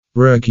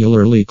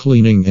Regularly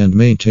cleaning and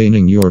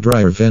maintaining your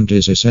dryer vent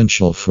is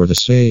essential for the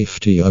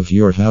safety of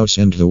your house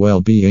and the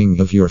well-being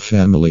of your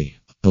family.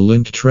 A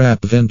lint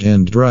trap vent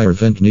and dryer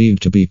vent need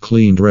to be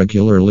cleaned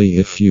regularly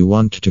if you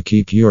want to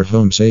keep your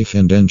home safe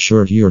and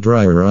ensure your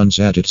dryer runs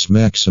at its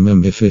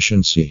maximum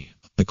efficiency.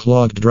 A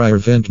clogged dryer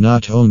vent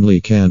not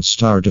only can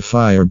start a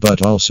fire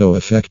but also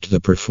affect the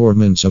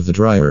performance of the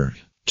dryer.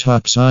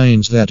 Top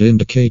signs that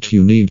indicate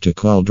you need to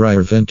call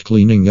dryer vent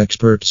cleaning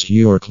experts.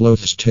 Your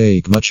clothes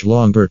take much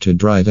longer to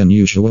dry than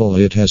usual.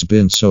 It has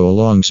been so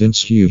long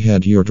since you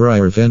had your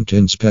dryer vent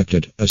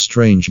inspected. A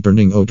strange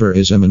burning odor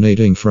is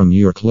emanating from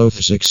your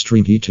clothes.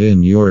 Extreme heat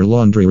in your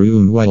laundry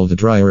room while the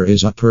dryer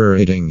is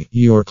operating.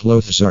 Your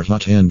clothes are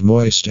hot and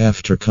moist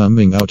after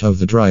coming out of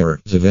the dryer.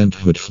 The vent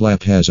hood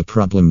flap has a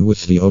problem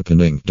with the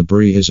opening.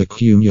 Debris is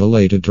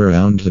accumulated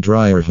around the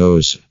dryer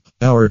hose.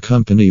 Our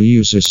company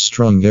uses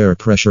strong air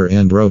pressure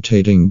and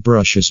rotating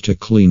brushes to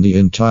clean the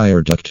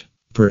entire duct.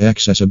 For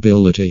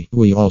accessibility,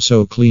 we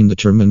also clean the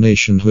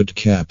termination hood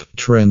cap,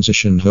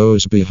 transition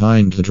hose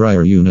behind the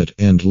dryer unit,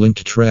 and lint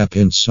trap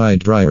inside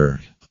dryer.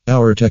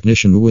 Our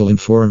technician will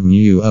inform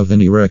you of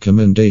any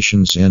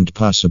recommendations and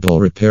possible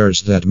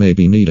repairs that may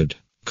be needed.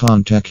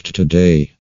 Contact today.